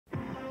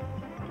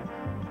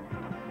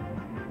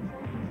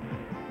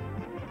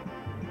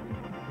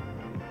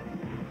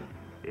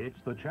It's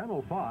the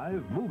Channel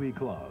 5 Movie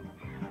Club.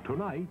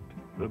 Tonight,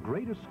 The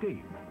Great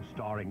Escape,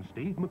 starring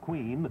Steve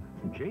McQueen,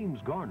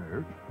 James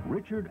Garner,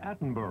 Richard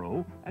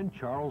Attenborough, and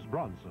Charles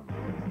Bronson.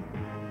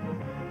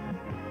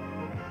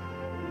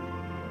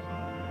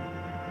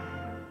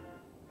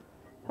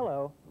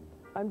 Hello,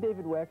 I'm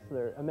David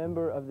Wexler, a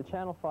member of the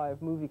Channel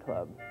 5 Movie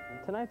Club.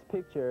 Tonight's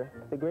picture,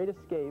 The Great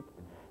Escape,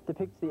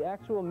 depicts the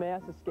actual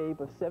mass escape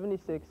of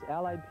 76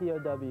 Allied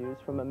POWs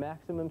from a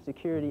maximum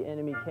security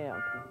enemy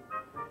camp.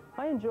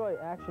 I enjoy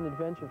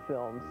action-adventure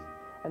films,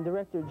 and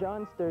director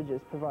John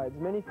Sturges provides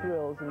many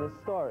thrills in this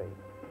story.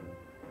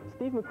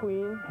 Steve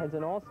McQueen has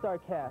an all-star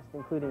cast,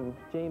 including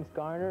James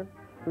Garner,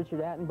 Richard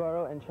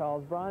Attenborough, and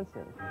Charles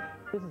Bronson.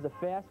 This is a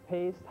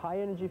fast-paced,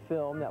 high-energy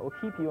film that will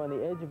keep you on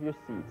the edge of your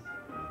seats.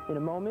 In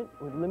a moment,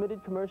 with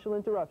limited commercial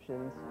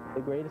interruptions,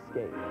 The Great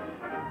Escape.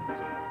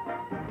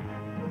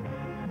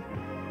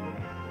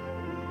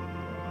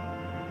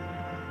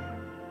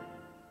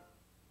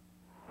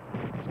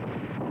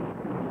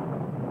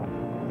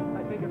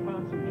 I think I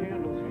found some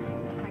candles.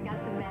 I got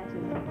some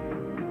matches.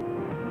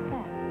 What's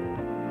that?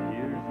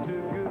 Here's to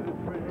good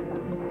friends.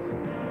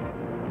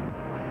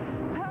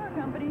 Power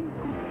company.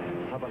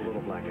 How about a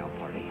little blackout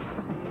party?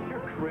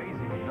 You're crazy.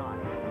 Not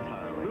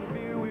entirely. The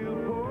beer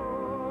we'll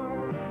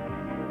pour.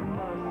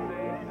 Must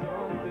say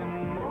something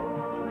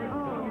more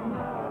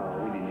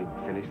somehow. We need to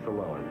finish the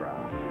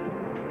Lowenbrau.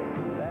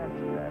 That's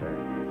better.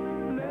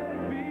 Let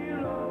it be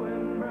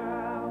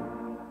Lowenbrau.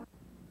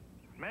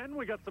 Men,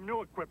 we got some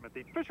new equipment,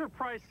 the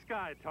Fisher-Price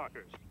Sky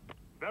Talkers.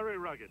 Very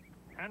rugged.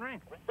 Henry?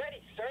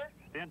 Ready, sir.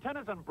 The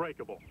antenna's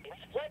unbreakable.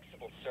 It's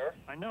flexible, sir.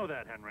 I know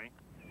that, Henry.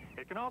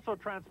 It can also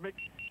transmit...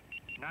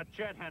 Not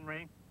yet,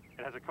 Henry.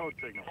 It has a code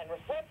signal. And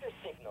reflector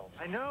signals.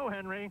 I know,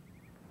 Henry.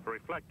 A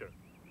reflector.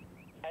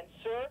 And,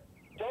 sir,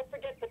 don't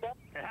forget the bell.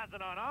 It has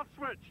an on-off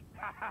switch.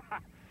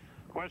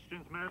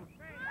 Questions, men?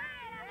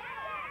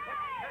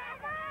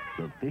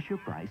 The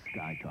Fisher-Price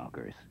Sky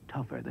Talkers.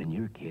 Tougher than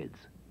your kids.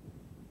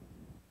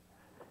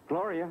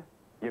 Gloria,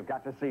 you've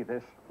got to see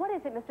this. What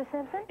is it, Mr.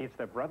 Simpson? It's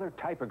the Brother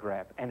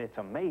Typograph, and it's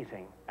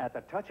amazing. At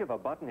the touch of a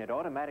button, it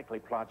automatically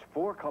plots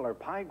 4-color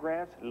pie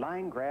graphs,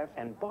 line graphs,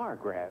 and bar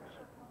graphs.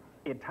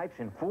 It types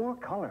in 4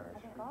 colors.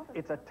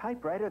 It's a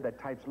typewriter that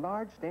types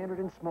large, standard,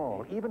 and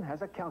small. Even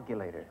has a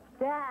calculator.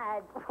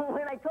 Dad,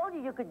 when I told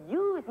you you could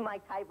use my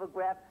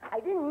typograph,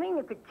 I didn't mean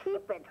you could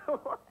keep it.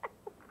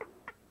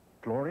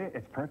 Gloria,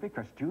 it's perfect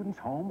for students,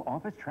 home,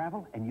 office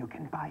travel, and you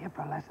can buy it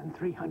for less than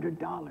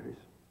 $300.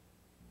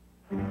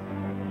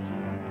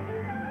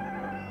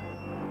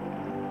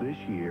 This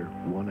year,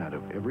 1 out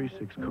of every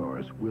 6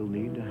 cars will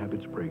need to have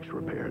its brakes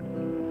repaired.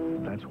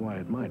 That's why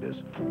at Midas,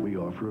 we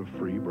offer a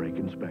free brake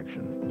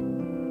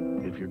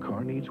inspection. If your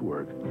car needs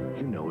work,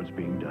 you know it's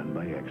being done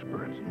by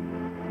experts.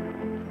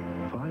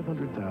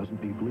 500,000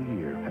 people a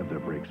year have their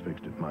brakes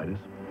fixed at Midas,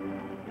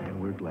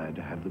 and we're glad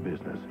to have the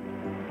business.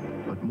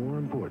 But more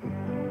important,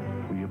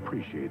 we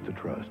appreciate the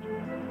trust.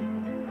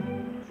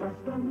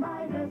 Trust the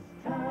Midas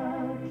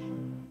touch.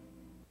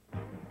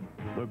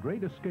 The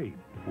Great Escape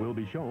will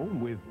be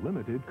shown with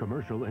limited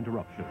commercial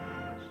interruptions.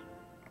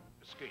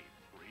 Escape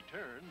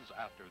returns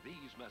after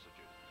these messages.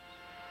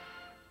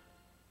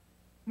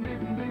 Three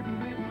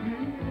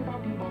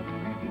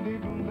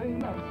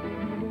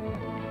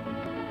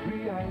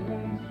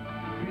islands,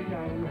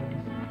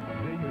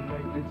 the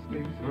United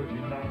States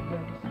Virgin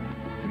Islands.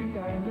 3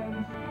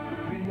 islands,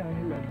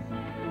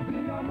 the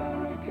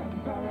American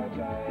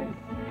paradise.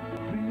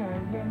 3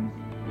 islands,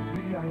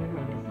 the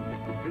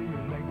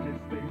United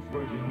States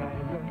Virgin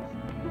Islands.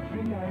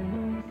 3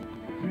 islands,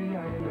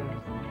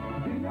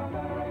 the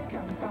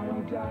American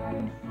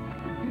paradise.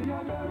 The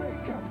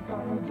American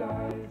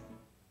paradise.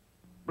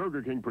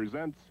 Burger King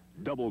presents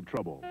Double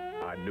Trouble.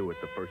 I knew it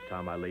the first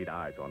time I laid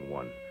eyes on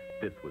one.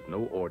 This was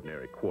no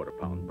ordinary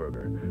quarter-pound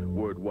burger.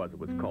 Word was it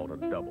was called a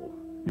double.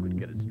 You could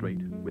get it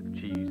straight, with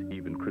cheese,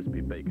 even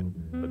crispy bacon.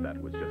 But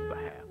that was just the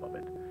half of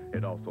it.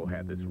 It also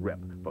had this rep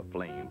for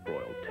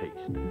flame-broiled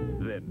taste.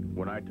 Then,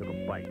 when I took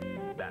a bite,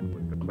 that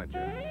was the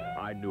clincher.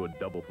 I knew a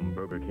double from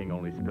Burger King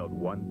only spelled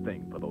one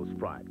thing for those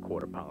fried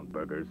quarter-pound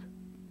burgers.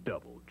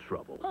 Double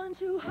trouble. I'm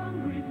too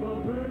hungry for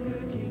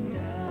Burger King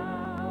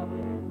now.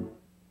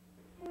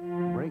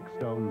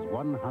 Breakstone's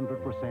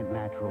 100%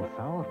 natural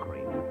sour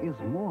cream is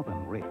more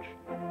than rich.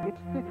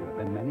 It's thicker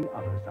than many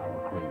other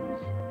sour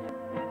creams.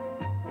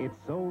 It's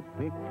so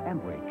thick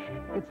and rich,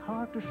 it's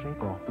hard to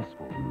shake off the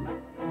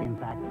spoon. In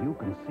fact, you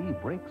can see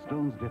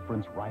Breakstone's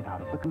difference right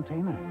out of the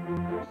container.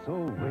 So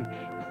rich,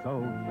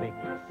 so thick,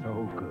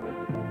 so good.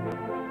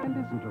 And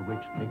isn't a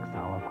rich, thick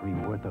sour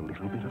cream worth a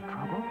little bit of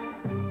trouble?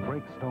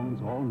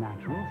 Breakstone's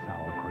all-natural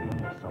sour cream.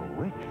 So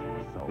rich,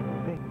 so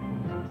thick,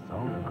 so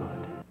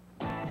good.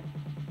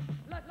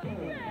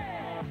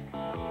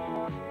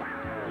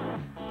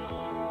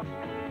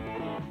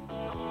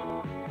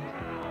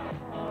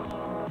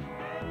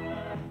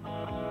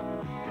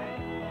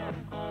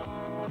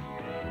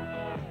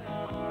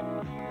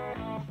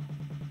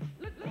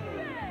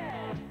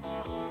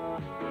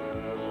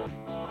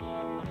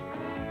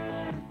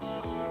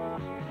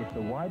 It's a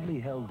widely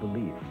held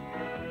belief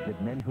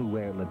that men who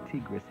wear Le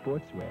Tigre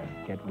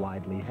sportswear get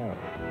widely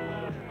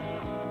heralded.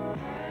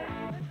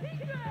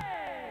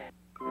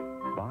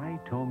 Buy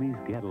Tommy's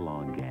Get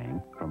Along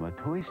Gang from a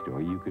toy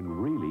store you can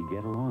really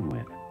get along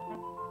with.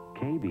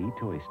 KB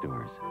Toy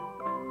Stores.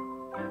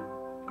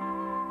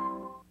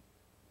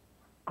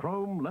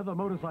 Chrome leather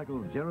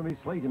motorcycles, Jeremy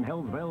Slate in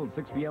Hell's Bell,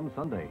 6 p.m.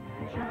 Sunday.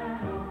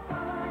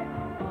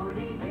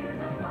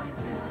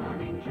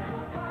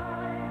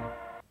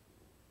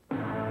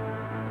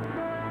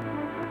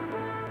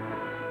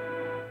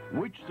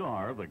 Which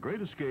star of The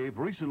Great Escape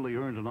recently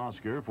earned an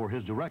Oscar for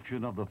his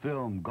direction of the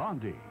film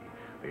Gandhi?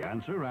 The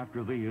answer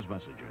after these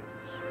messages.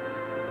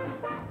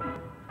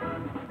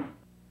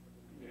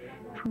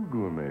 True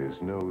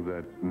gourmets know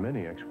that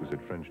many exquisite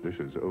French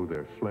dishes owe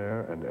their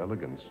flair and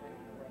elegance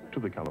to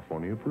the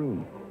California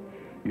prune.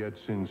 Yet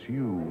since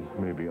you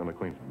may be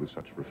unacquainted with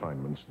such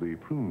refinements, the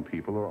prune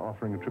people are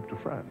offering a trip to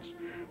France,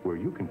 where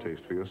you can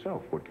taste for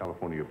yourself what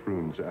California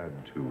prunes add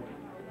to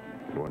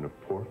loin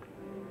of pork,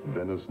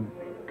 venison,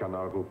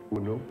 canard au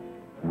pruneau,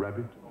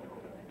 rabbit,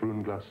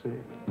 prune glacé,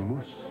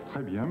 mousse.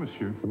 Très bien,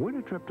 monsieur. Win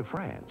a trip to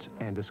France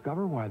and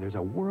discover why there's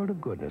a world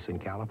of goodness in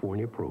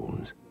California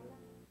prunes.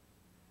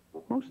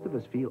 Most of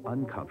us feel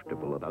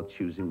uncomfortable about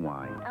choosing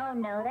wine. Oh,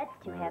 no, that's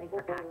too heavy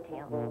for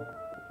cocktails.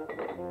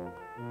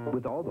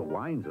 With all the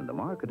wines in the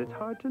market, it's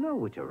hard to know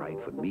which are right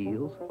for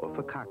meals or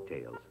for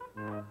cocktails.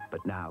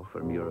 But now,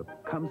 from Europe,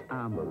 comes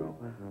Amburu.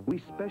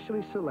 We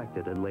specially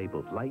selected and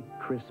labeled light,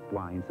 crisp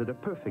wines that are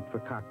perfect for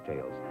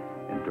cocktails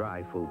and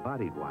dry,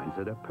 full-bodied wines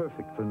that are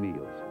perfect for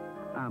meals.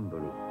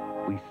 Amburu.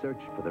 We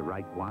searched for the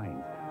right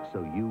wines,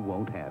 so you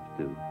won't have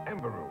to.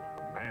 Amburu,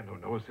 man who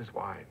knows his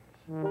wines.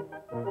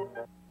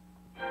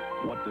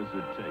 What does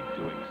it take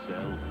to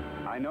excel?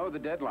 I know the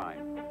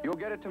deadline. You'll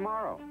get it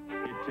tomorrow.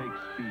 It takes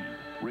speed,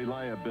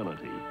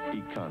 reliability,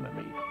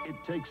 economy. It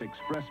takes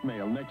express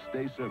mail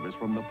next-day service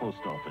from the post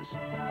office.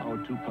 Our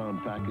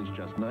 2-pound pack is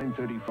just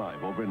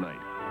 $9.35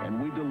 overnight,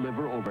 and we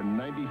deliver over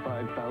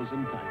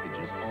 95,000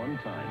 packages on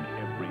time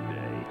every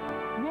day.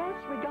 Yes,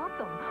 we got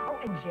them. Oh,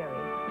 and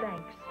Jerry,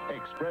 thanks.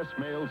 Express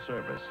mail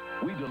service.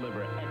 We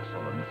deliver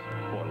excellence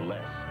for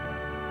less.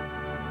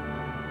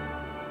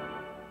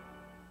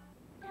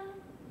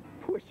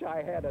 Wish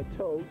I had a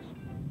Totes.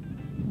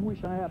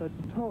 Wish I had a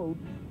Totes.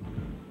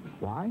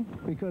 Why?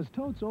 Because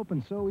Totes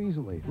open so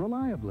easily,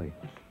 reliably.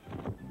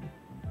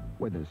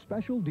 With a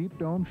special deep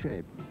dome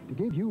shape to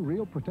give you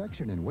real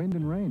protection in wind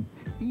and rain.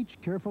 Each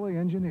carefully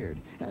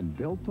engineered and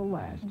built to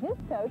last. This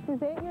Totes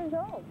is 8 years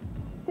old.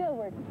 Still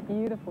works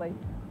beautifully.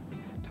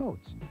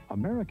 Totes,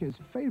 America's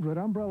favorite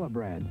umbrella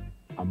brand.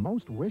 A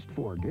most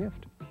wished-for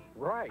gift.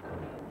 Right.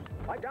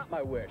 I got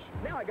my wish.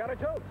 Now I got a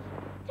Totes.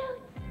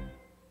 Totes.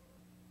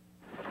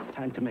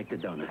 Time to make the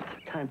donuts.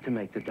 Time to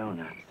make the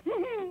donuts.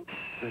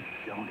 The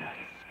donuts.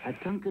 At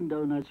Dunkin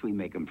Donuts, we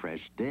make them fresh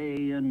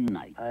day and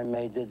night. I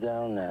made the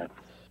donuts.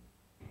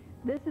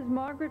 This is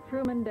Margaret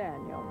Truman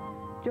Daniel.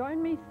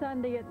 Join me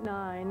Sunday at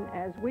 9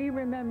 as we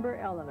remember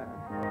Eleanor.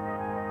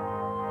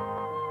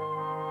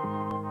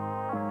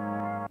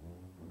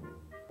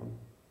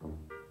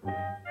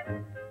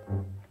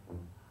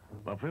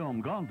 The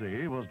film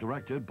Gandhi was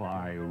directed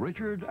by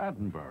Richard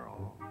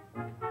Attenborough.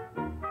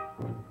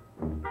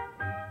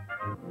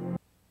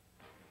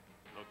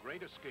 The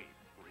Great Escape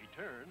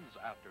returns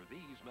after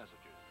these messages.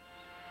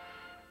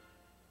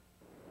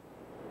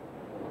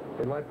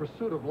 In my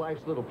pursuit of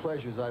life's little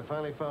pleasures, I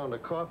finally found a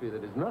coffee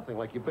that is nothing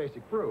like your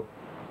basic brew.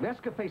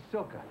 Nescafe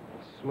Silka.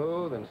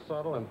 Smooth and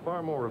subtle and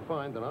far more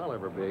refined than I'll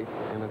ever be.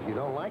 And if you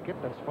don't like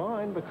it, that's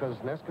fine, because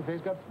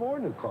Nescafe's got 4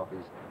 new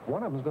coffees.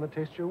 One of them's going to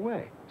taste your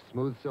way.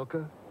 Smooth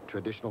Silka,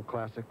 Traditional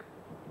Classic,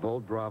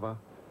 Bold Brava,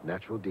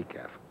 Natural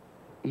Decaf.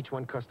 Each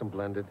one custom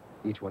blended,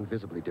 each one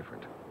visibly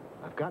different.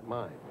 I've got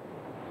mine.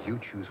 You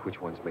choose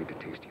which one's made to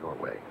taste your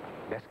way.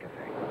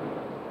 Nescafe.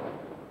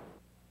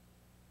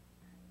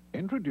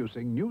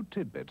 Introducing new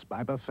Tidbits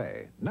by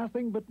Buffet.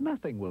 Nothing but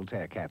nothing will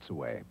tear cats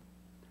away.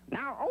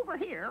 Now, over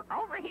here,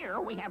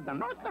 we have the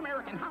North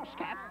American house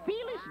cat,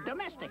 Felis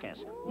domesticus.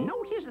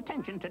 Note his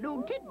attention to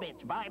new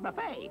Tidbits by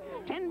Buffet.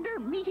 Tender,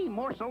 meaty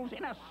morsels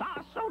in a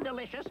sauce so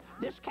delicious,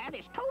 this cat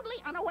is totally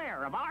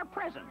unaware of our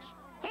presence.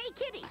 Hey,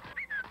 kitty.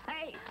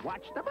 Hey,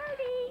 watch the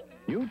birdie.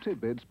 New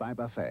Tidbits by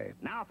Buffet.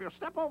 Now, if you'll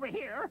step over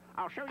here,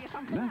 I'll show you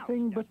something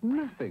Nothing but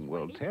nothing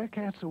will tear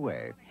cats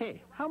away.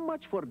 Hey, how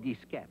much for this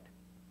cat?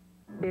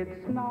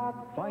 It's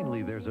not.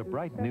 Finally, there's a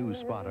bright news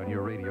spot on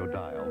your radio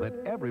dial that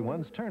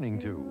everyone's turning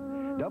to.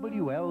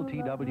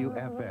 WLTW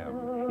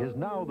FM is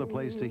now the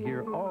place to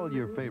hear all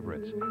your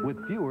favorites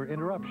with fewer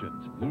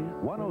interruptions.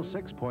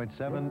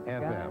 106.7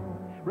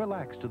 FM.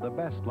 Relax to the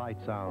best light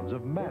sounds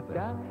of Mathis,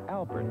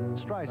 Alpert,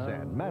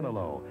 Streisand,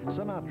 Manilow,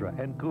 Sinatra,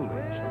 and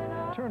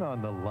Coolidge. Turn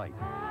on the light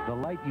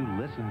you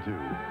listen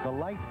to, the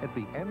light at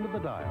the end of the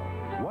dial.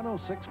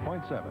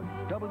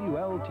 106.7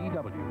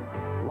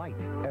 WLTW, Light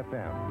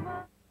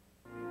FM.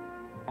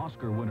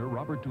 Oscar winner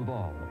Robert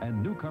Duvall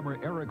and newcomer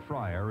Eric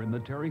Fryer in The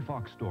Terry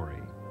Fox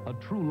Story, a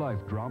true-life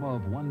drama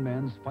of one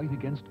man's fight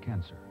against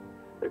cancer.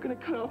 They're going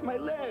to cut off my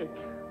leg.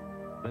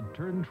 That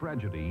turned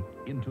tragedy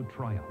into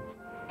triumph.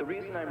 The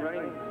reason I'm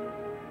running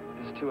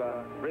is to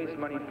raise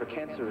money for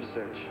cancer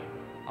research.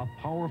 A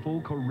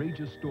powerful,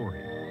 courageous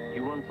story.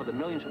 You run for the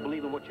millions who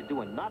believe in what you're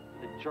doing, not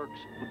the jerks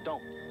who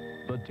don't.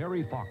 The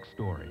Terry Fox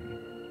Story.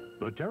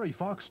 The Terry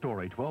Fox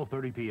Story,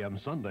 12:30 p.m.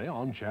 Sunday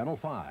on Channel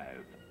 5.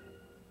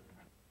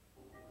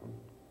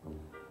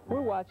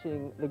 We're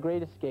watching The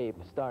Great Escape,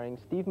 starring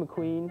Steve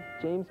McQueen,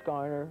 James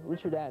Garner,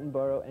 Richard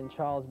Attenborough, and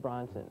Charles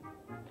Bronson.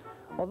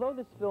 Although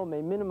this film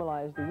may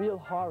minimize the real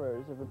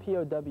horrors of a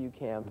POW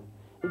camp,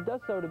 it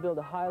does so to build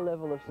a high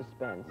level of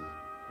suspense.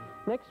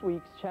 Next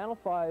week's Channel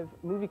 5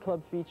 Movie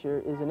Club feature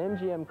is an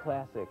MGM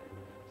classic.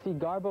 See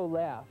Garbo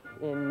Laugh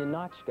in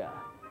Ninotchka,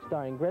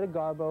 starring Greta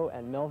Garbo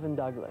and Melvin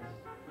Douglas.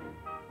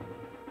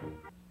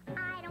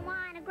 I don't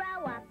want to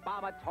grow up.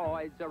 I'm a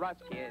Toys R Us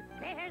kid.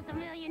 There's a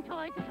million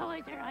toys at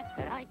Toys R Us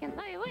that I can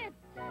play with.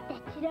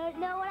 Bet you don't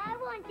know what I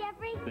want,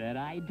 Jeffrey. Bet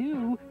I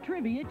do.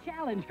 Trivia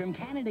challenge from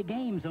Canada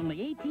Games,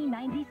 only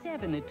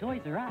 $18.97 at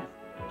Toys R Us.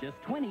 Just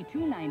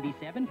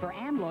 $22.97 for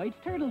Amloid's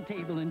Turtle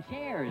Table and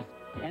Chairs.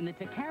 And the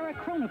Takara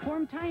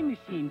Chronoform Time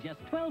Machine, just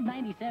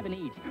 $12.97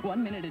 each.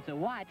 1 minute it's a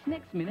watch,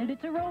 next minute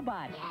it's a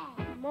robot.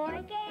 Yeah. More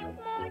games,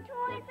 more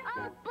toys.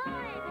 Oh, boy!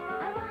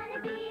 I want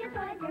to be a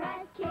Toys R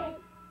Us kid.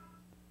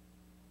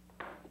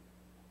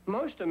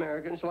 Most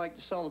Americans like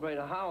to celebrate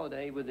a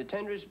holiday with the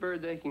tenderest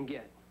bird they can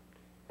get.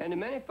 And to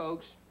many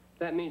folks,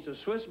 that means a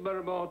Swiss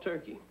Butterball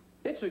turkey.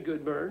 It's a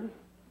good bird,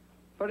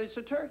 but it's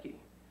a turkey.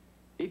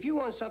 If you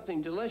want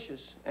something delicious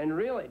and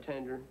really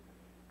tender,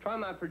 try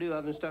my Perdue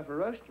Oven Stuffer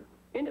Roaster.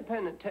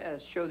 Independent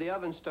tests show the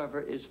oven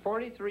stuffer is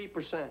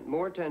 43%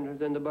 more tender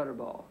than the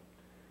Butterball.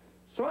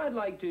 So I'd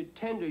like to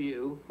tender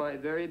you my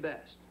very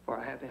best for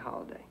a happy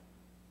holiday.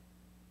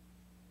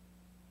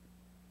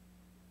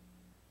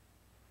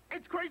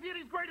 It's Crazy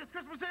Eddie's greatest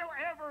Christmas sale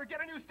ever. Get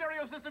a new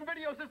stereo system,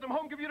 video system,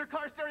 home computer,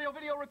 car stereo,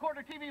 video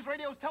recorder, TVs,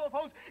 radios,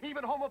 telephones,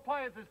 even home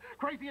appliances.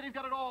 Crazy Eddie's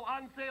got it all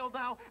on sale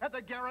now at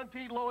the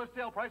guaranteed lowest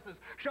sale prices.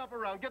 Shop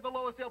around, get the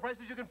lowest sale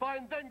prices you can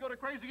find, then go to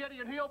Crazy Eddie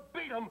and he'll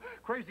beat them.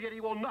 Crazy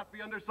Eddie will not be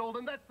undersold,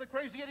 and that's the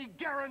Crazy Eddie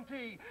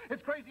guarantee.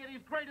 It's Crazy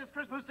Eddie's greatest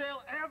Christmas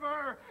sale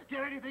ever.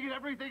 Get anything and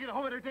everything in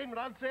home entertainment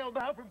on sale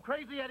now from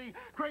Crazy Eddie.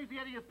 Crazy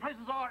Eddie, his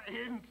prices are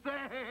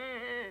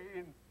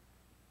insane.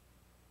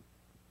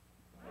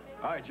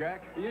 Hi,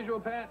 Jack. The usual,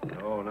 Pat?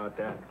 No, not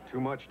that. Too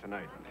much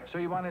tonight. So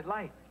you want it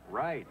light?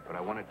 Right, but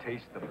I want to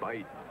taste the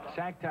bite.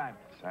 Sack time.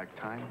 Sack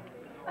time?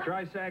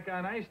 Try sack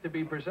on ice, to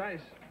be precise.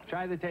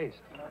 Try the taste.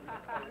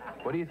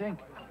 What do you think?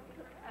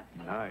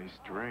 Nice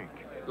drink.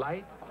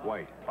 Light?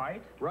 White.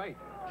 White? Right.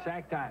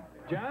 Sack time.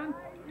 John,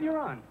 you're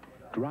on.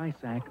 Dry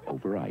sack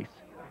over ice.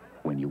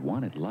 When you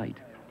want it light,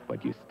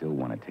 but you still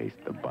want to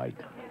taste the bite.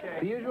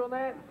 The usual,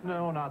 Nat?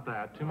 No, not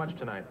that. Too much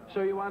tonight.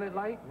 So you want it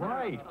light?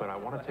 Right, but I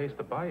want to taste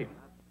the bite.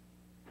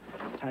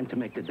 Time to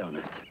make the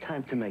donuts.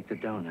 Time to make the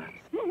donuts.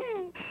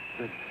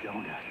 The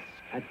donuts.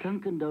 At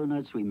Dunkin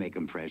Donuts, we make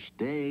them fresh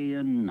day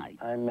and night.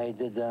 I made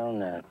the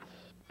donuts.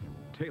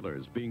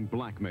 Taylor's being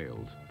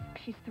blackmailed,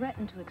 She's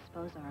threatened to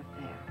expose our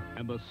affair.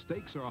 and the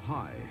stakes are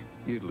high.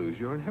 You'd lose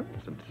your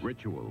inheritance.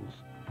 Rituals.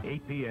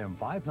 8 p.m.,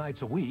 5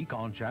 nights a week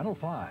on Channel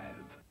 5.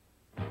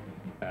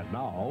 And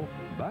now,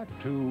 back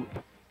to...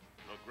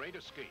 The Great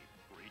Escape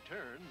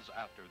returns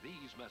after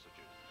these messages.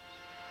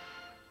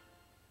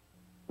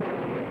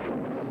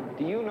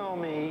 Do you know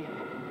me?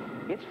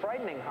 It's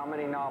frightening how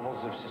many novels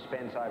of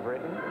suspense I've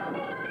written.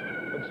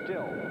 But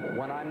still,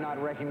 when I'm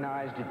not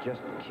recognized, it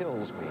just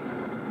kills me.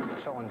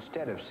 So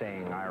instead of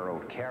saying I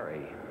wrote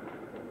Carrie,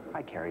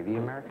 I carry the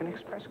American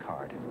Express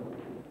card.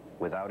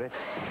 Without it,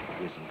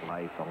 isn't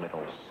life a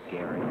little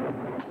scary?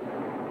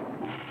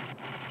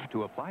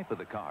 To apply for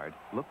the card,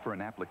 look for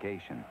an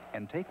application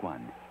and take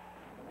one.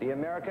 The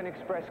American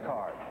Express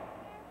card.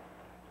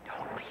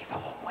 Don't leave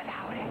home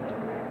without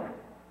it.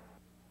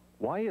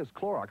 Why is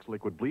Clorox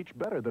liquid bleach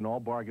better than all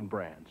bargain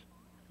brands?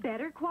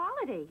 Better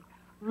quality.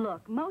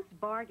 Look, most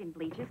bargain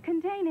bleaches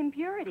contain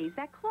impurities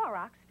that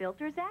Clorox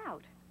filters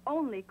out.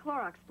 Only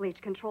Clorox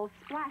bleach controls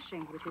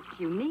splashing with its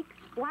unique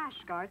splash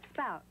guard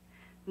spout.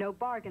 No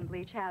bargain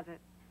bleach has it.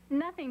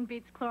 Nothing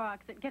beats Clorox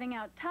at getting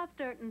out tough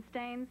dirt and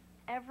stains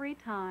every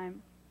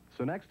time.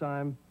 So next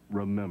time,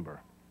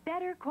 remember.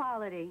 Better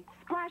quality.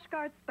 Splash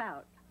guard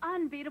spout.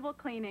 Unbeatable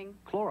cleaning.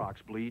 Clorox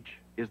bleach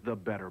is the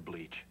better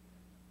bleach.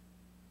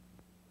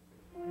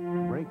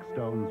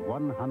 Breakstone's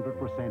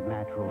 100%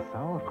 natural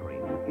sour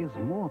cream is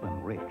more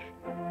than rich.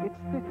 It's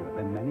thicker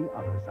than many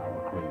other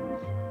sour creams.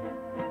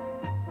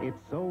 It's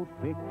so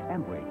thick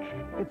and rich,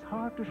 it's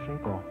hard to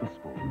shake off the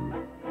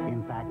spoon.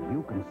 In fact,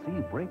 you can see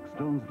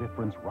Breakstone's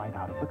difference right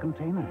out of the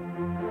container.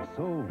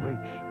 So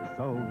rich,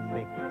 so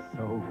thick,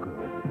 so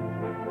good.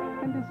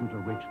 And isn't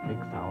a rich, thick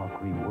sour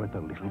cream worth a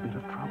little bit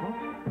of trouble?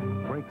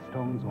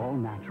 Breakstone's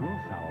all-natural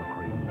sour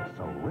cream.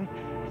 So rich,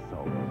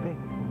 so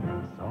thick,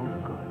 so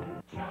good.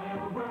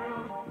 Child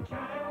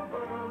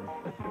World,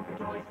 a super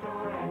toy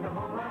store and a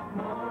whole lot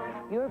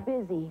more. You're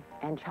busy,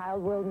 and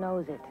Child World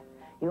knows it.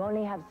 You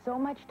only have so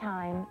much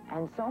time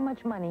and so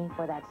much money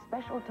for that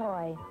special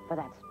toy for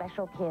that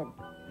special kid.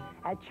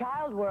 At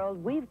Child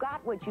World, we've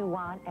got what you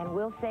want, and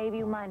we'll save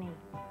you money.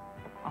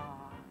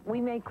 We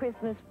make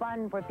Christmas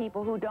fun for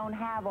people who don't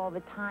have all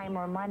the time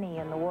or money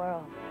in the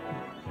world.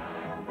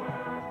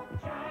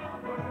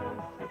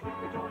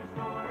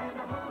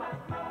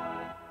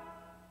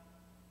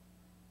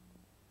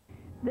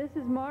 This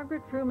is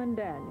Margaret Truman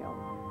Daniel.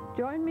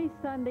 Join me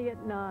Sunday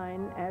at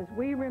 9 as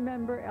we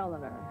remember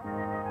Eleanor.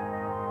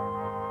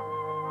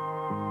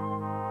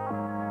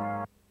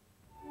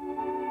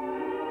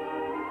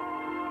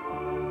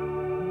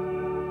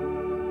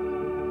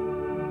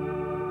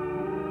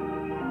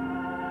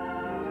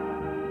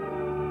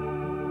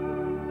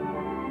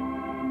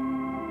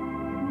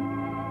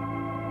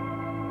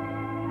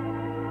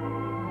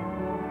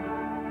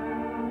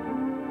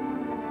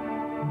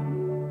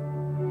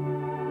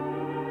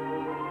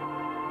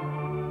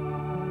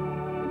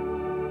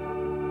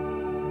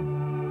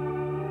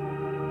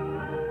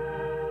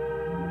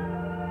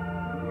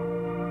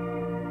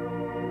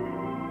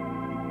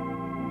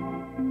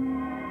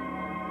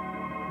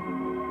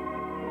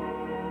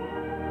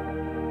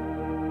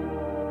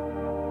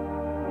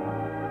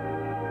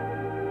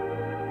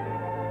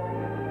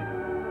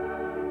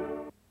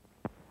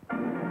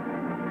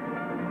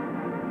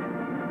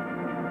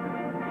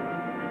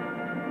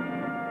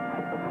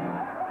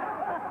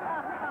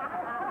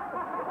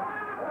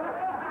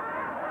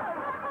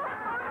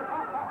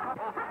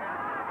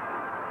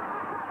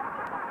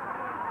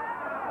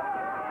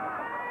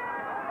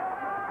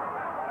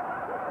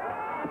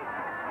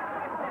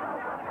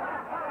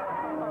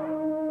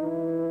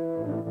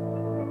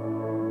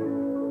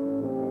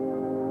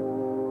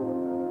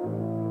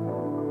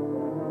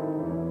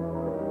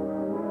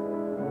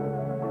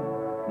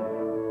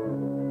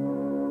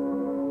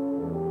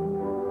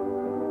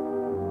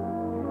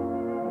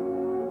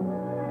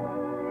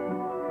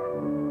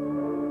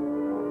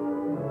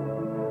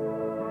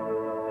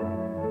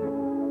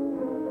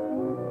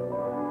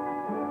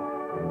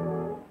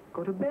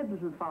 Go to bed,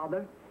 little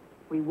father.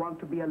 We want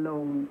to be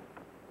alone.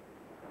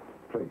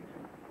 Please.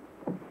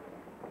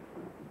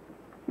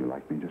 You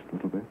like me just a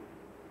little bit?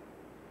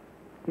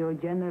 Your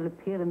general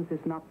appearance is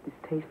not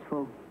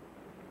distasteful.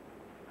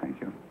 Thank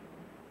you.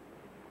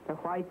 The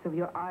whites of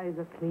your eyes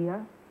are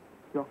clear.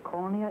 Your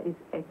cornea is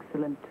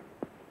excellent.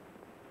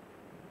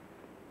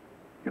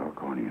 Your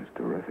cornea is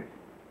terrific.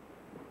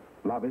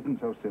 Love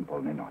isn't so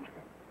simple,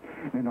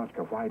 Ninochka.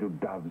 Ninochka, why do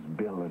doves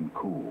bill and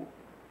coo?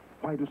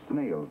 Why do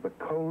snails, the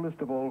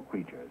coldest of all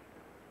creatures,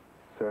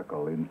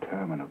 circle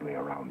interminably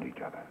around each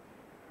other?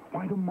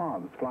 Why do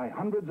moths fly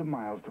hundreds of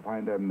miles to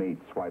find their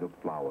mates? Why do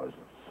flowers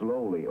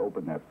slowly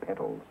open their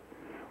petals?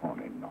 Oh,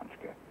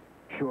 Ninochka,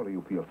 surely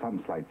you feel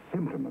some slight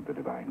symptom of the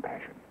divine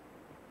passion.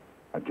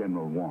 A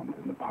general warmth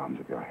in the palms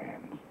of your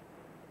hands.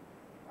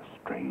 A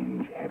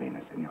strange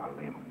heaviness in your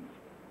limbs.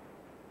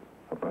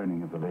 A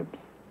burning of the lips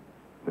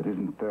that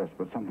isn't thirst,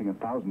 but something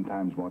 1,000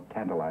 times more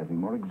tantalizing,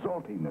 more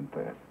exalting than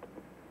thirst.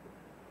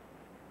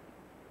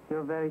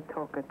 You're very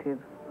talkative.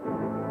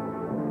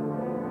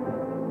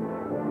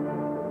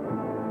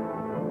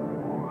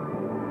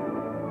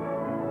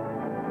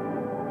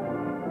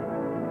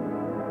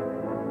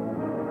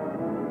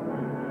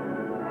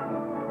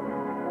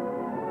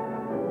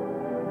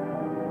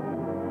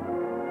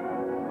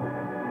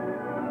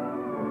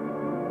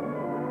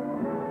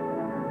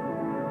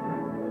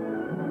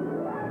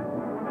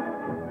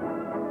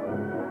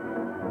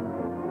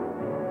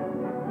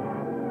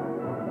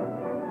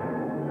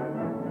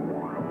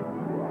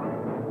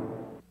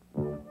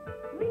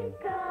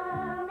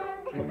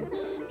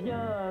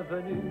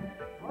 Bienvenue.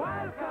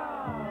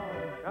 Welcome.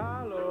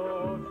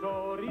 Hello,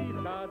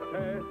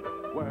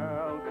 Soritate.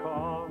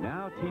 Welcome.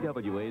 Now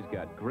TWA's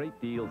got great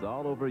deals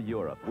all over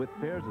Europe with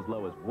fares as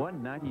low as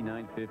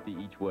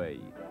 $199.50 each way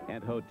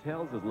and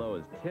hotels as low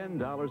as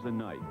 $10 a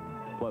night,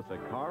 plus a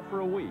car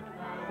for a week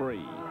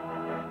free.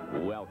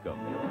 Welcome.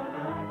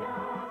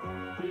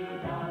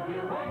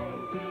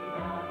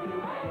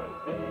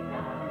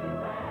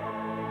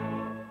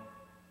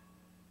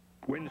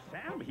 When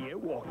Sam here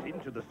walked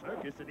into the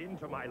circus and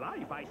into my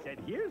life, I said,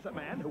 here's a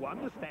man who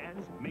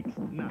understands mixed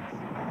nuts.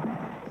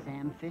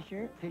 Sam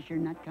Fisher, Fisher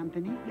Nut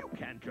Company? You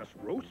can't just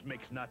roast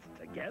mixed nuts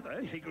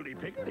together,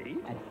 higgledy-piggledy.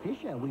 At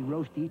Fisher, we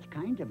roast each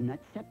kind of nut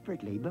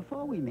separately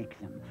before we mix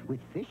them.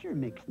 With Fisher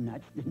mixed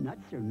nuts, the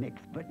nuts are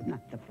mixed, but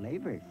not the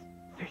flavors.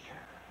 Fisher.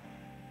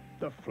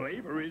 The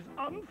flavor is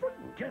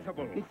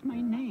unforgettable. It's my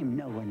name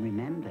no one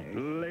remembers.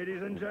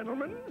 Ladies and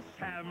gentlemen,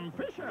 Sam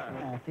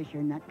Fisher.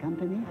 Fisher Nut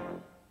Company?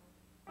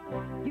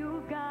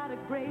 You've got a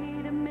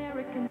great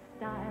American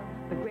style,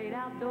 the great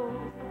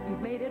outdoors,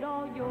 you've made it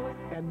all yours.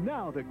 And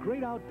now the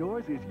great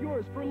outdoors is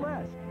yours for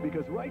less,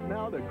 because right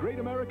now the Great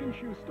American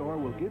Shoe Store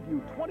will give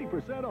you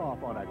 20%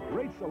 off on a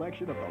great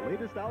selection of the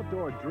latest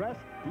outdoor dress,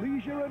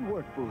 leisure, and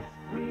work boots.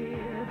 We're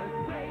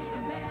the Great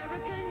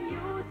American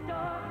Shoe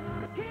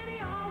Store. Kitty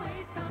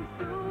always comes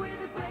through with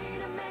a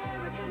Great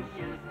American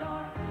Shoe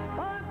Store.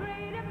 For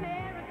great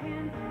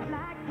Americans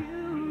like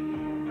you.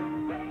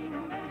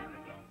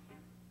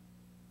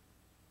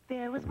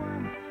 There was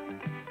one,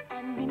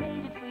 and we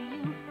made it for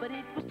you, but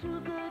it was too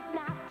good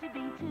not to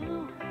be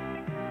two.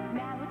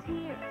 Now it's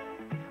here,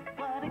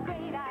 what a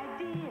great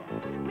idea.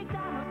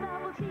 McDonald's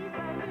double cheese.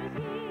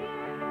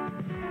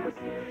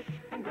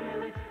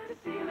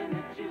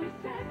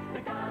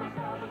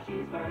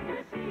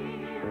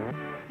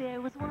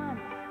 was one,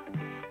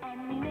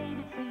 and we made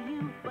it for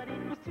you, but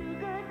it was too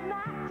good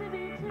not to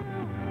be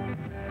true.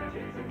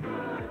 It's a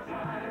good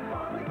time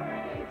for the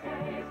great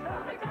taste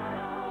of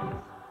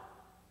McDonald's.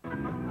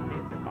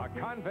 A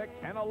convict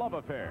and a love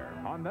affair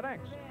on the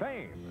next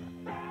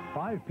Fame.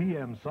 5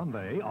 p.m.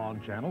 Sunday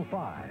on Channel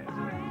 5.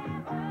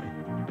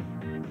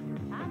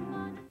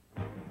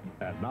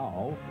 And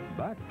now,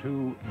 back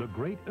to The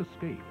Great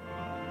Escape.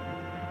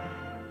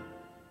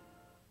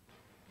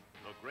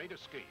 The Great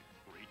Escape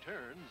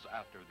returns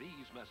after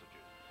these messages.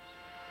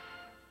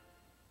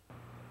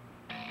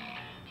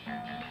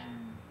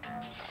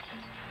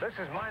 This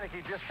is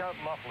Meineke Discount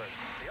Mufflers,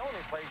 the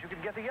only place you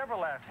can get the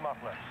Everlast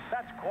muffler.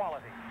 That's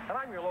quality. And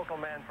I'm your local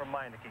man from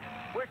Meineke.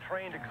 We're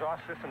trained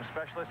exhaust system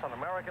specialists on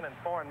American and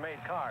foreign-made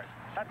cars.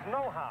 That's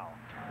know-how.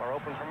 We're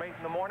open from 8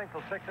 in the morning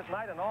till 6 at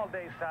night and all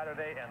day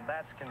Saturday, and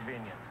that's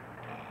convenient.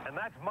 And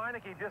that's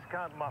Meineke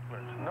Discount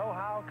Mufflers.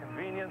 Know-how,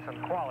 convenience,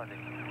 and quality.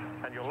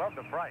 And you'll love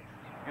the price.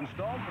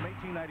 Installed from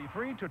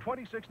 $18.93 to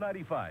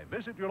 $26.95.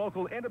 Visit your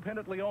local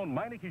independently owned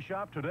Meineke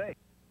shop today.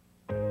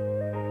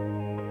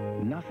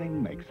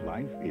 Nothing makes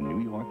life in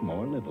New York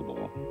more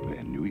livable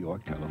than New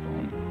York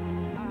Telephone.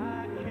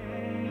 I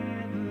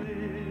can't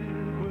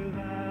live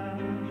without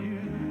you.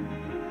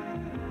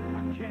 I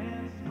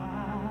can't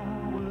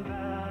smile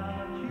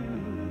without you.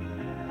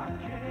 I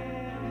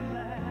can't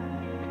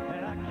laugh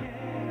and I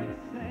can't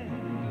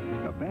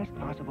sing. The best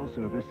possible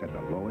service at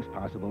the lowest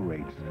possible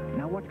rates.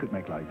 Now what could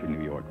make life in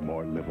New York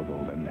more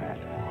livable than that?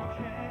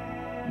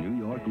 New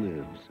York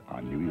lives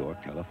on New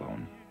York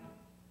Telephone.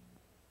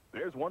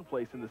 There's one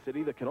place in the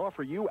city that can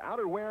offer you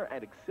outerwear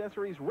and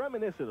accessories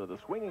reminiscent of the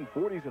swinging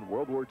 40s and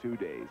World War II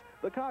days.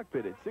 The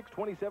Cockpit at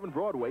 627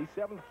 Broadway,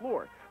 7th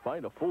floor.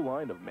 Find a full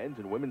line of men's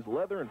and women's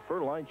leather and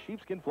fur-lined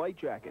sheepskin flight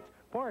jackets,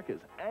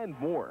 parkas, and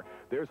more.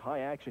 There's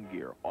high-action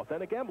gear,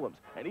 authentic emblems,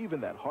 and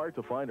even that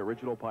hard-to-find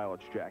original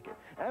pilot's jacket.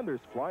 And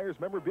there's Flyers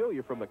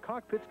memorabilia from the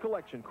Cockpit's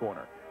Collection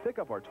Corner. Pick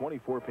up our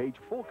 24-page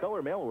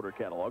full-color mail-order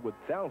catalog with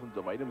thousands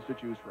of items to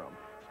choose from.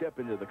 Step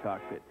into the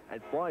Cockpit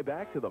and fly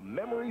back to the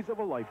memories of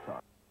a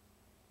lifetime.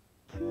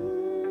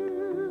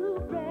 Too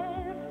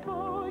bad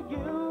for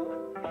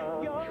you.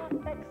 Your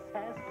ex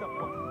has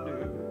someone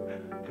new.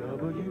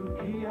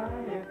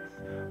 WPIX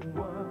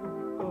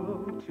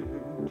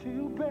 102.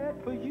 Too bad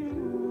for you.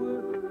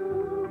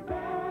 Too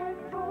bad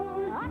for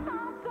you. I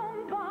found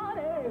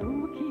somebody who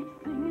keeps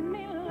singing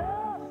me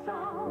love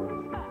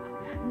songs.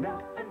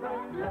 Nothing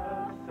but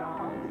love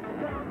songs.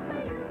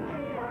 WPIX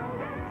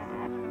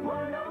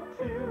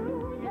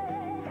 102.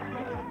 Yeah.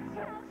 Your ex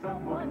has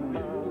someone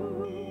new.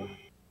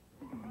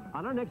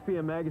 On our next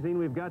PM magazine,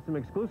 we've got some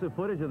exclusive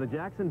footage of the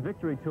Jackson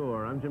Victory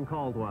Tour. I'm Jim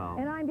Caldwell.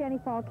 And I'm Danny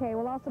Falkay.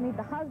 We'll also meet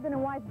the husband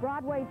and wife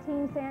Broadway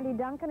team, Sandy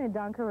Duncan and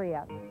Don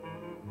Correa.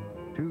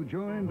 To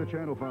join the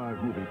Channel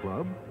 5 Movie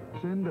Club,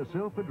 send a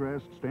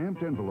self-addressed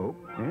stamped envelope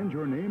and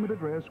your name and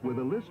address with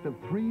a list of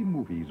 3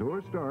 movies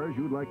or stars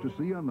you'd like to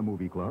see on the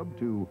Movie Club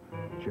to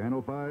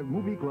Channel 5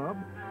 Movie Club,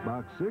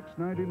 Box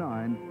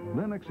 699,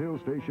 Lenox Hill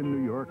Station,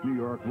 New York, New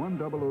York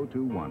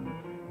 10021.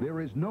 There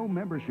is no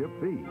membership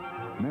fee.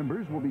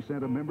 Members will be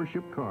sent a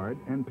membership card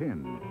and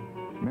pin.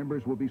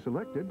 Members will be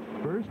selected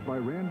first by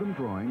random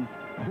drawing,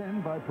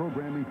 then by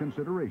programming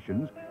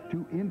considerations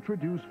to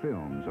introduce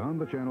films on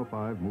the Channel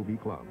 5 Movie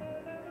Club.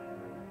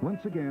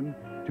 Once again,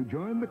 to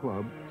join the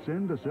club,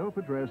 send a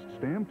self-addressed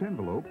stamped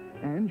envelope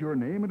and your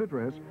name and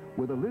address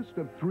with a list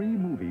of 3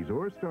 movies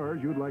or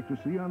stars you'd like to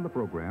see on the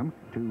program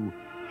to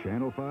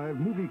Channel 5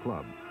 Movie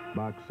Club,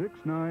 Box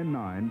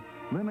 699,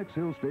 Lenox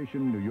Hill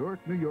Station, New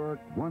York, New York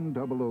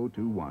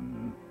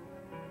 10021.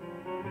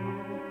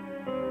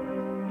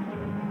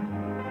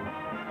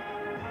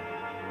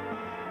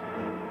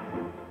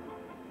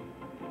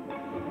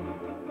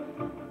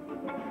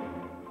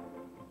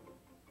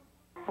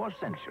 For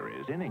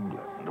centuries in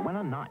England, when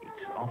a knight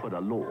offered a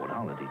lord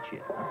holiday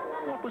cheer,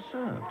 what was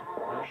served?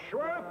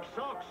 Schweppes,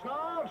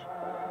 Oxnard!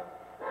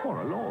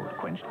 Or a lord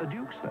quenched the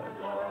duke's thirst.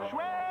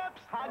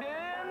 Schweppes,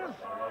 Huggins!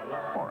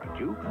 Or a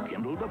duke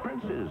kindled the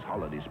prince's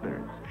holiday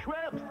spirit.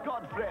 Schweppes,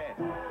 Godfrey!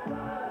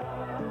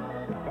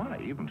 Why,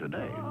 even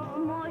today,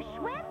 More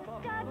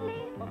Schweppes,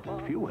 Dudley.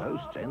 few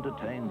hosts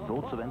entertain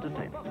thoughts of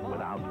entertainment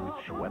without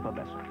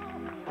Schwepperbesser.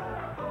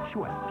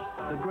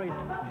 Schweppes, the great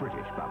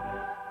British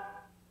bubbler.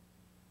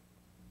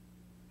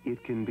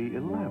 It can be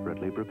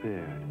elaborately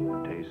prepared,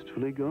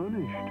 tastefully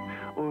garnished,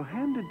 or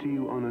handed to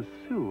you on a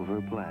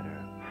silver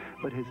platter.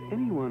 But has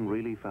anyone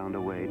really found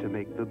a way to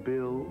make the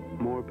bill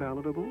more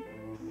palatable?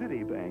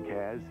 Citibank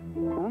has.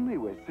 Only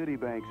with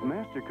Citibank's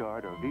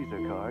MasterCard or Visa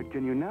card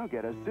can you now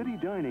get a City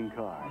Dining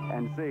card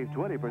and save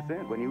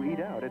 20% when you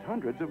eat out at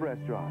hundreds of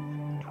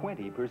restaurants.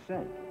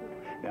 20%?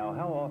 Now,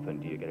 how often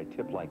do you get a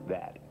tip like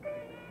that?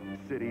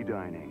 City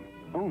Dining.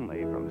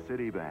 Only from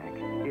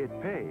Citibank. It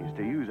pays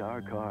to use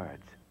our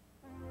cards.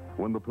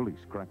 When the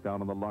police cracked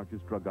down on the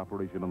largest drug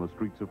operation on the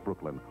streets of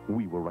Brooklyn,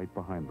 we were right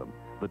behind them.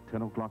 The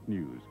 10 o'clock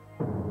news.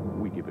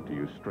 We give it to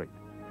you straight.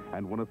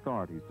 And when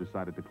authorities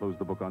decided to close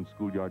the book on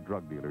schoolyard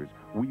drug dealers,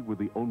 we were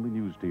the only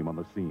news team on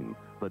the scene.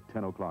 The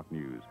 10 o'clock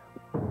news.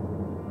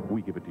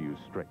 We give it to you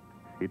straight.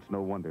 It's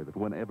no wonder that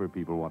whenever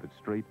people want it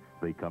straight,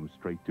 they come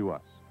straight to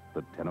us,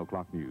 the 10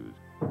 o'clock news.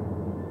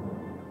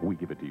 We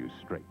give it to you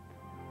straight.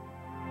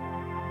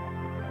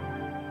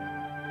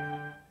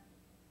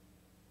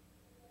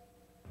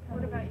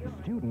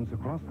 Students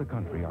across the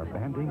country are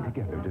banding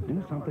together to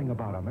do something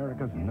about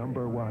America's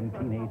 #1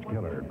 teenage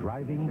killer,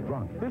 driving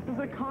drunk. This is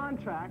a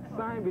contract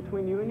signed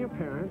between you and your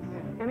parents,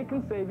 and it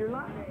can save your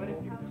life.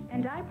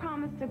 And I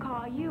promise to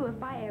call you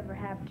if I ever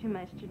have too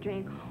much to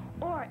drink,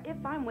 or if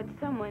I'm with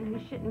someone who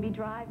shouldn't be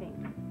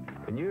driving.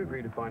 And you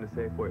agree to find a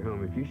safe way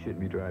home if you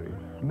shouldn't be driving.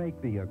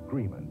 Make the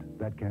agreement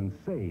that can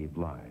save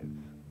lives.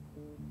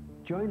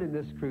 Join in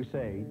this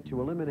crusade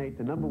to eliminate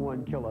the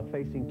 #1 killer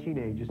facing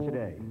teenagers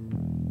today.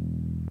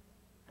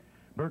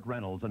 Burt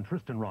Reynolds and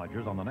Tristan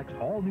Rogers on the next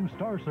all-new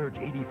Star Search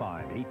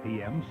 85, 8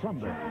 p.m.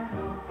 Sunday.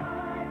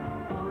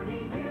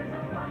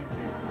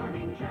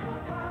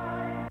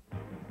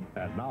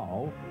 And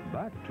now,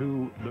 back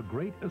to The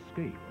Great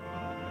Escape.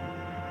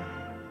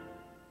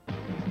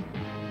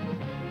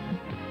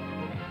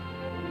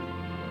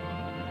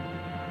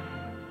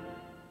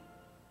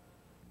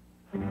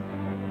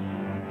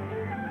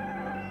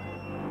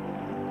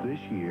 This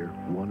year,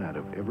 1 out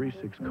of every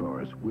 6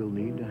 cars will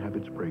need to have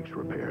its brakes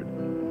repaired.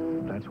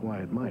 That's why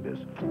at Midas,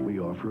 we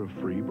offer a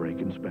free brake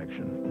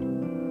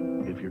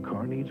inspection. If your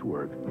car needs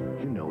work,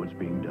 you know it's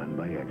being done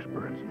by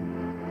experts.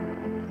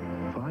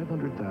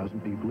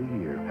 500,000 people a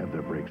year have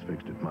their brakes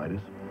fixed at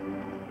Midas,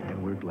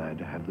 and we're glad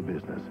to have the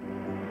business.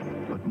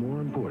 But more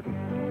important,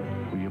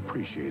 we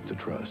appreciate the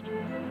trust.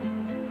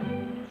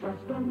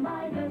 Trust the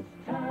Midas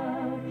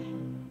touch.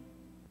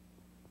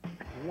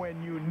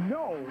 When you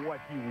know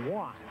what you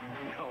want.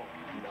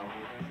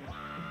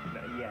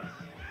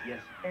 Yes.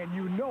 And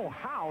you know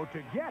how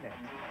to get it.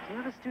 Do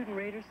you have a student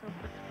rate or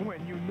something?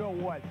 When you know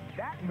what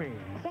that means.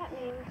 That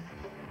means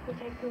you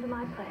take me to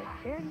my place.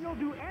 And you'll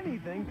do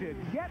anything to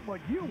get what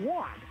you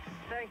want.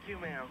 Thank you,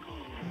 ma'am.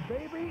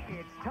 Baby,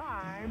 it's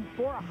time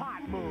for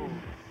Hot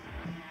Moves.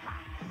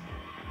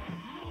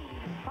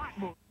 Hot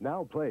Moves.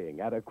 Now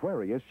playing at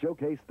Aquarius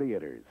Showcase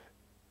Theaters.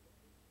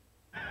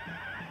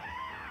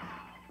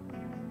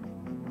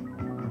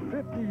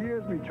 50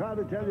 years we try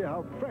to tell you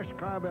how fresh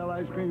Carvel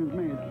ice cream is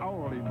made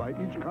hourly by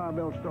each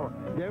Carvel store.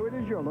 There it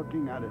is, you're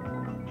looking at it.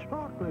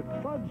 Chocolate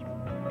fudge.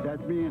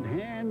 That's being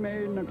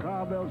handmade in the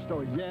Carvel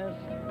store. Yes,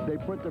 they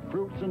put the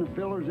fruits and the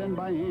fillers in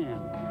by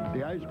hand.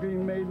 The ice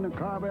cream made in the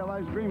Carvel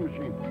ice cream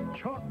machine.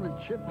 Chocolate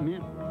chip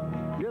mint.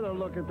 Get a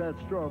look at that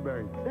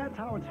strawberry. That's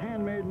how it's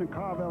handmade in the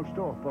Carvel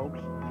store, folks.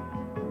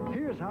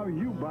 Here's how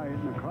you buy it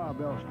in the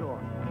Carvel store.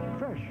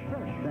 Fresh.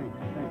 Thanks.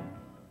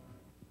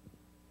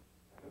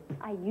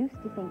 I used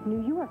to think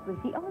New York was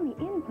the only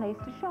in place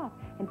to shop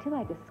until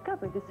I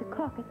discovered the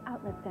Secaucus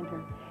Outlet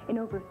Center. In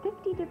over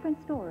 50 different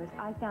stores,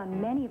 I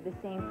found many of the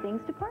same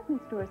things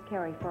department stores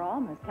carry for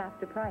almost half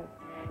the price.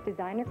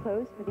 Designer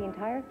clothes for the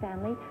entire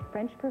family,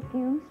 French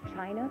perfumes,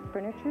 china,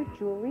 furniture,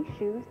 jewelry,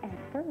 shoes, and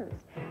furs.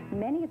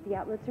 Many of the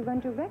outlets are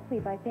run directly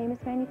by famous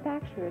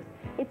manufacturers.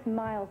 It's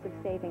miles of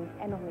savings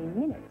and only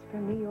minutes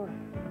from New York.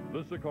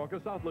 The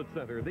Secaucus Outlet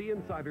Center, the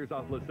Insiders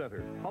Outlet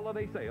Center.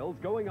 Holiday sales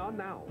going on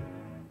now.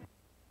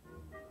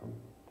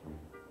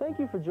 Thank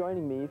you for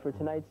joining me for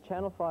tonight's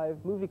Channel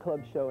 5 Movie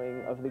Club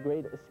showing of The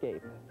Great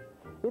Escape.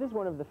 It is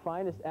one of the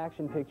finest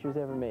action pictures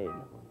ever made.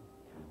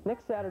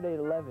 Next Saturday at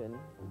 11,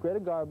 Greta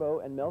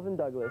Garbo and Melvin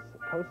Douglas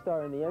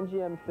co-star in the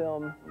MGM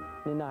film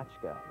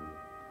Ninotchka.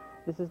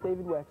 This is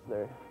David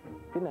Wexler.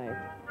 Good night.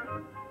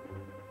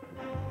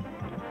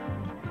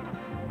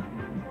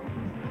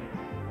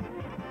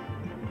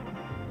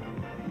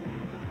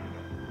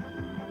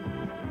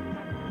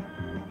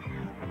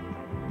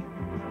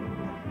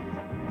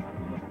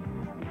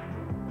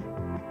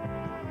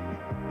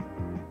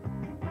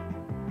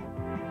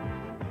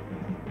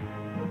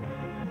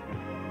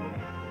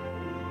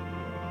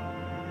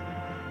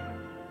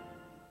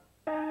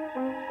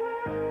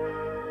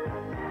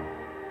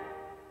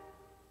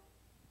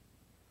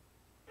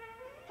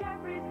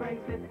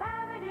 Brings Fifth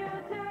Avenue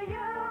to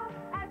you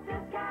at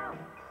discount.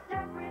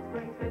 Jeffries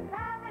brings Fifth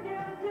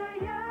Avenue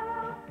to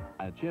you.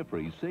 At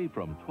Jeffries, save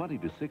from 20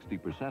 to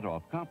 60%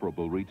 off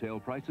comparable retail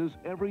prices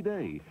every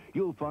day.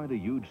 You'll find a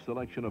huge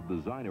selection of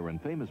designer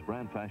and famous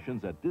brand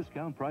fashions at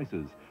discount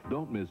prices.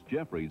 Don't miss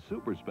Jeffries'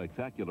 super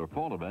spectacular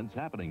fall events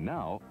happening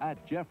now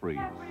at Jeffries.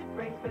 Jeffries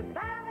brings Fifth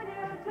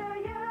Avenue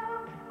to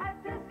you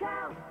at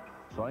discount.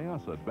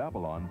 Syosset,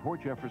 Babylon,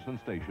 Port Jefferson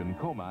Station,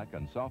 Comac,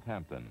 and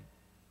Southampton.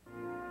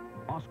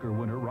 Oscar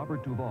winner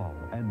Robert Duvall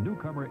and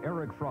newcomer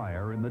Eric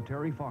Fryer in The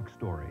Terry Fox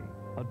Story,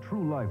 a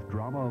true-life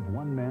drama of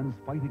one man's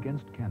fight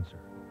against cancer.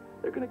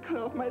 They're going to cut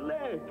off my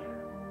leg.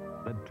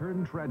 That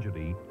turned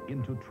tragedy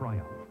into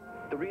triumph.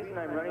 The reason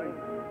I'm running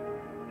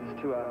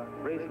is to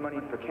raise money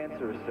for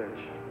cancer research.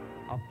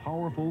 A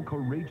powerful,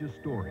 courageous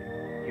story.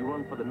 You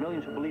run for the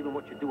millions who believe in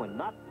what you're doing,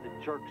 not for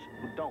the jerks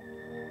who don't.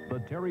 The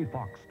Terry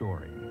Fox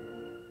Story.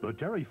 The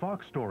Terry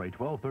Fox Story,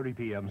 12:30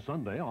 p.m.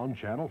 Sunday on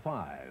Channel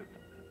 5.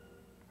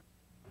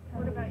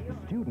 What about you?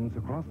 Students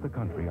across the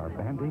country are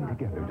banding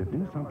together to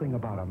do something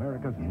about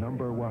America's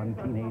 #1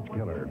 teenage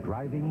killer,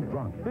 driving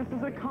drunk. This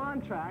is a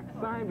contract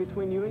signed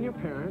between you and your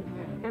parents,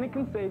 and it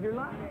can save your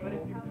life.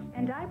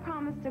 And I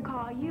promise to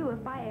call you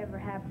if I ever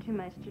have too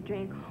much to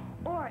drink,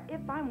 or if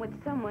I'm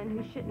with someone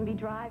who shouldn't be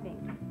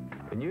driving.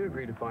 And you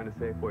agree to find a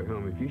safe way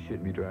home if you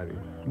shouldn't be driving.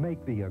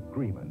 Make the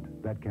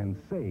agreement that can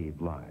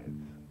save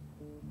lives.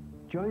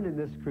 Join in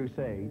this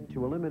crusade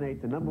to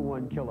eliminate the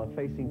 #1 killer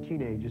facing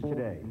teenagers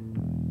today.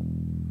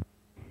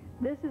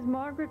 This is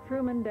Margaret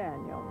Truman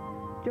Daniel.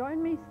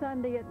 Join me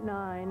Sunday at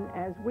 9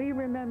 as we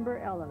remember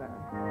Eleanor.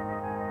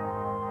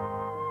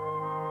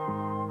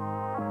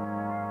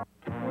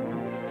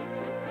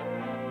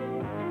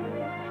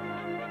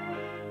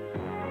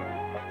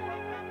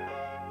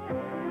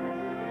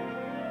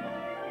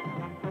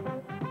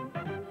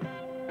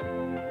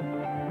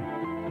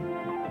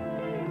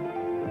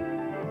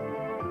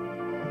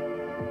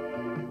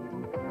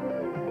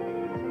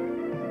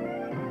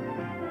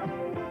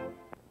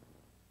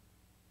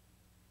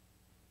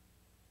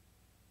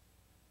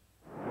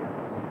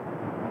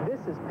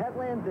 This is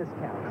Petland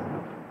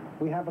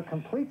Discounts. We have a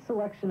complete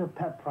selection of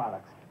pet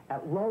products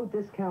at low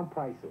discount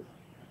prices.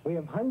 We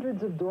have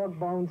hundreds of dog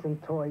bones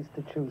and toys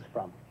to choose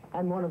from,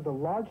 and one of the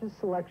largest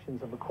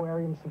selections of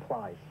aquarium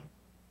supplies.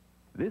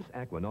 This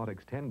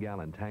Aquanautics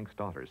 10-gallon tank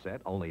starter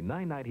set, only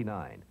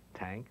 $9.99.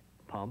 Tank,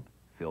 pump,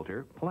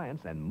 filter,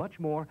 plants, and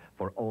much more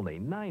for only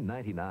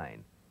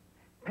 $9.99.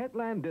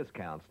 Petland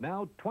Discounts,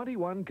 now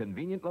 21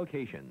 convenient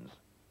locations.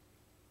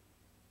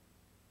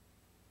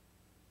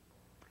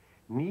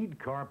 Need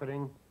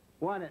carpeting?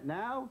 Want it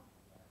now?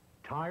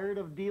 Tired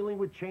of dealing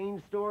with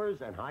chain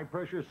stores and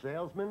high-pressure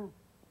salesmen?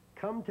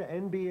 Come to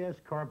NBS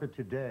Carpet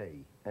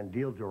today and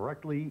deal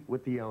directly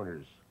with the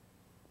owners.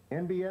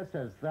 NBS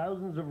has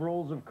thousands of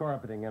rolls of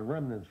carpeting and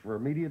remnants for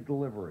immediate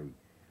delivery.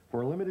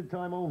 For a limited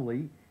time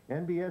only,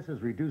 NBS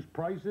has reduced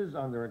prices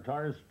on their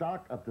entire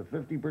stock up to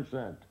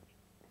 50%.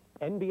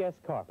 NBS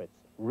Carpets,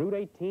 Route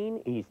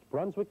 18, East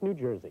Brunswick, New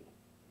Jersey.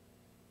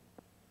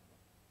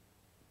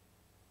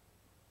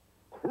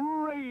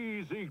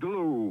 Crazy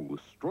glue,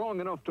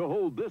 strong enough to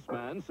hold this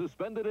man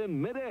suspended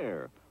in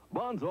midair.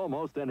 Bonds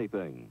almost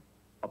anything.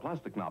 A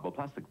plastic knob, a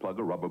plastic plug,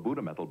 a rubber boot,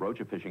 a metal brooch,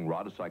 a fishing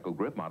rod, a cycle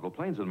grip, model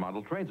planes and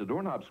model trains, a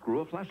doorknob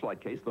screw, a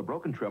flashlight case, the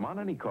broken trim on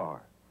any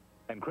car.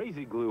 And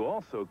Crazy Glue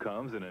also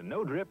comes in a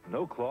no-drip,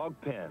 no-clog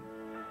pen.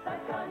 The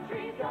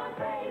country's gone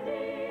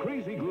crazy.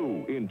 Crazy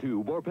Glue in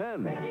tube or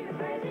pen.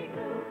 Crazy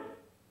glue.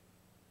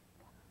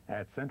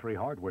 At Century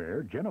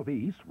Hardware,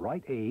 Genovese,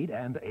 Rite Aid,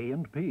 and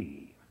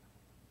A&P.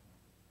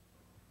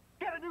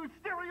 Get a new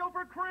stereo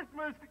for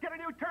Christmas. Get a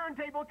new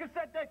turntable,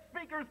 cassette deck,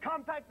 speakers,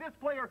 compact disc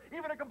player,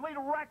 even a complete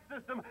rack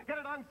system. Get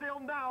it on sale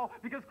now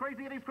because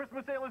Crazy Eddie's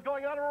Christmas sale is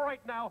going on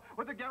right now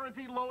with the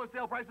guaranteed lowest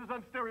sale prices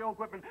on stereo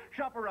equipment.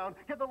 Shop around,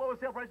 get the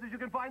lowest sale prices you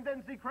can find,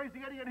 then see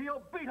Crazy Eddie and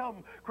he'll beat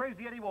him.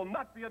 Crazy Eddie will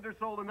not be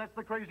undersold, and that's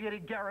the Crazy Eddie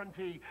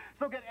guarantee.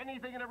 So get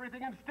anything and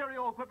everything in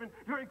stereo equipment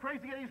during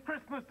Crazy Eddie's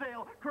Christmas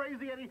sale.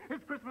 Crazy Eddie,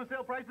 his Christmas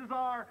sale prices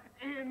are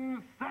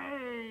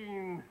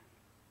insane.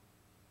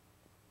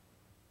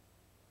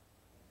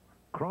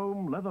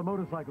 Chrome leather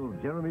motorcycles,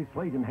 Jeremy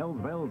Slate in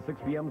Hell's Bell, 6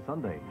 p.m.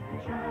 Sunday.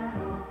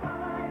 Channel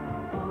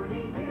 5, 40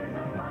 years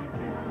of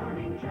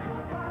fine-tuning.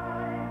 Channel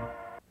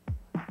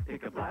 5.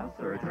 Pick a blouse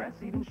or a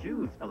dress, even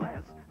shoes for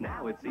less.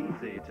 Now it's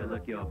easy to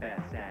look your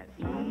best at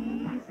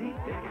Easy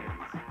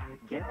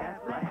Pickings. Get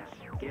that flash,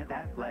 get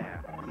that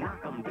flair.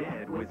 Knock 'em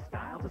dead with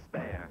style to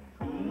spare.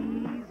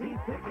 Easy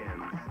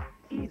Pickings.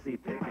 Easy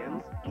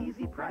Pickings,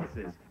 easy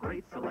prices,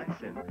 great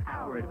selection.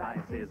 Our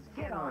advice is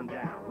get on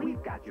down.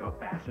 We've got your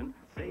fashion.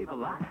 Save a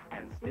lot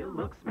and still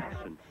look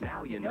smashing.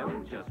 Now you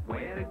know just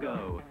where to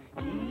go.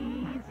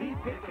 Easy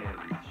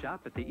Pickings.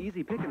 Shop at the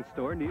Easy Pickins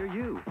store near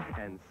you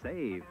and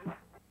save.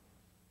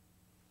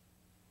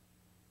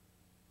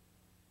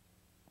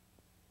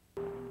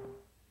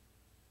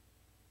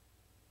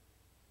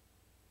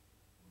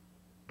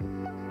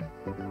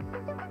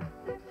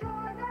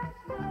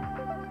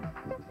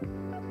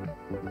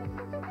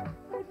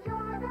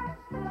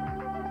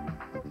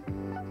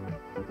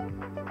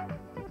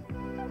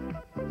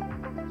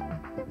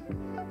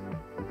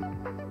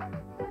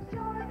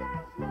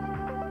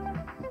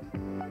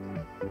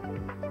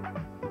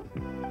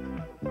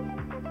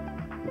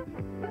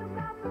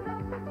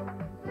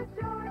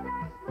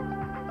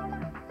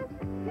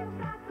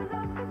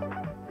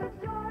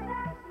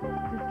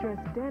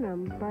 Distressed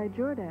Denim by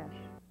Jordache.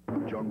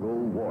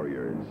 Jungle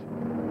Warriors.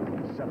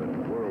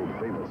 7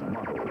 world-famous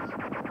models.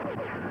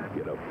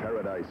 In a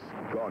paradise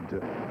gone to...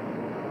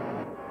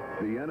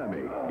 The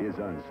enemy is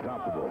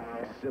unstoppable.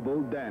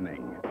 Sybil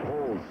Danning,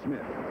 Paul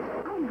Smith.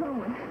 I'm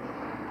going.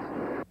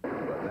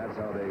 But that's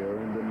how they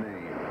earned the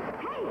name.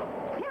 Hey,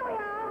 here we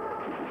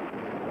are.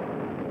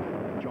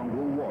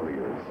 Jungle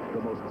Warriors,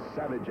 the most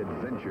savage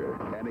adventure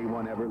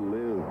anyone ever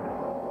lived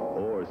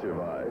or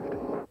survived.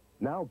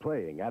 Now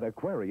playing at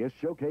Aquarius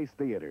Showcase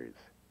Theaters.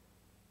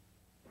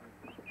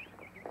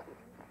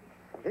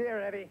 Here,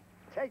 Eddie,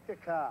 take the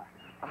car.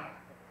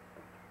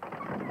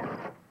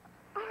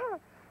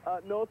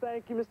 No,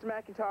 thank you, Mr.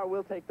 McIntyre.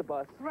 We'll take the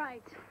bus.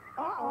 Right.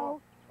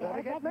 Uh-oh.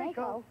 Better get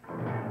Mako.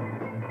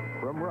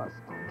 From rust,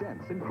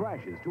 dents, and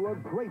crashes to a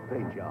great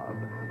paint job,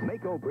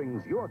 Mako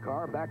brings your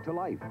car back to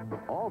life,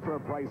 all for a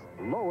price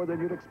lower than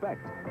you'd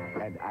expect.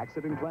 And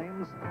accident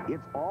claims,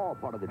 it's all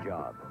part of the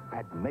job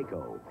at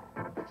Mako.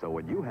 So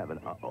when you have an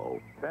uh-oh,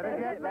 Better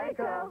get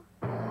Mako.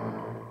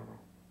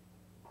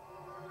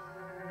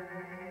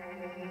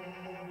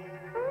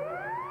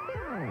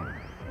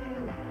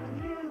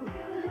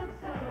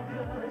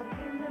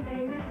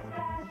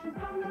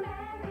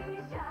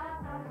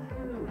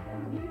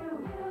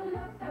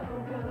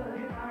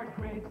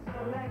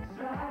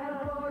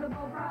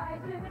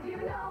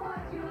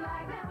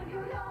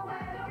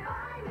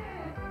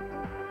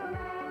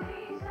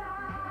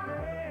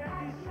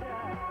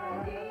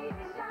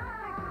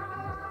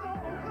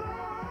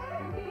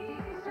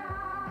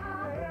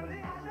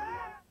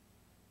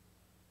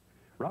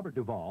 Robert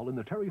Duvall in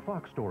the Terry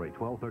Fox Story,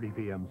 12:30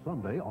 p.m.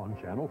 Sunday on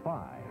Channel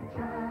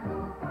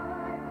 5.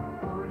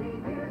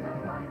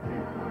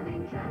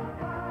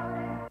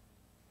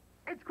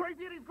 It's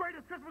Crazy Eddie's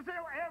greatest Christmas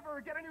sale ever.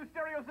 Get a new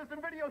stereo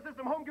system, video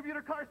system, home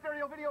computer, car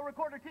stereo, video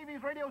recorder, TVs,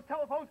 radios,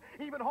 telephones,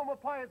 even home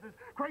appliances.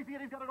 Crazy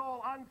Eddie's got it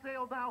all on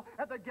sale now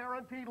at the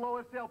guaranteed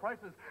lowest sale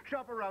prices.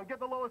 Shop around, get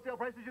the lowest sale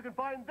prices you can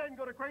find, then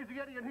go to Crazy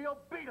Eddie and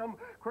he'll beat them.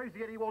 Crazy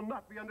Eddie will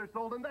not be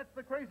undersold, and that's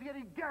the Crazy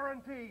Eddie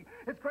guarantee.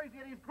 It's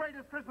Crazy Eddie's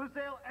greatest Christmas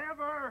sale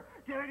ever.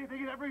 Get anything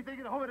and everything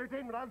in home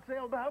entertainment on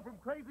sale now from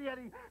Crazy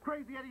Eddie.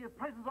 Crazy Eddie, his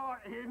prices are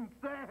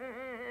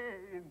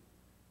insane.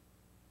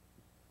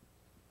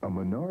 A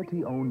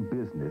minority-owned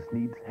business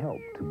needs help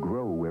to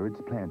grow where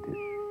it's planted.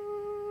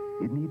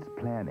 It needs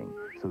planning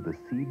so the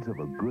seeds of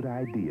a good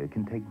idea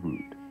can take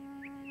root.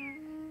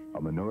 A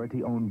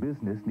minority-owned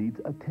business needs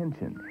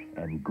attention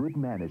and good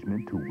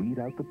management to weed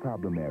out the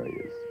problem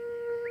areas.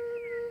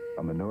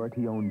 A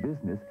minority-owned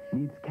business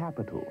needs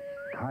capital,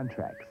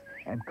 contracts,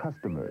 and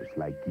customers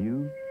like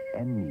you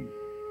and me.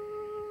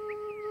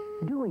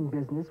 Doing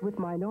business with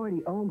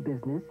minority-owned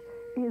business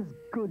is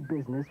good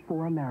business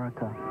for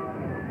America.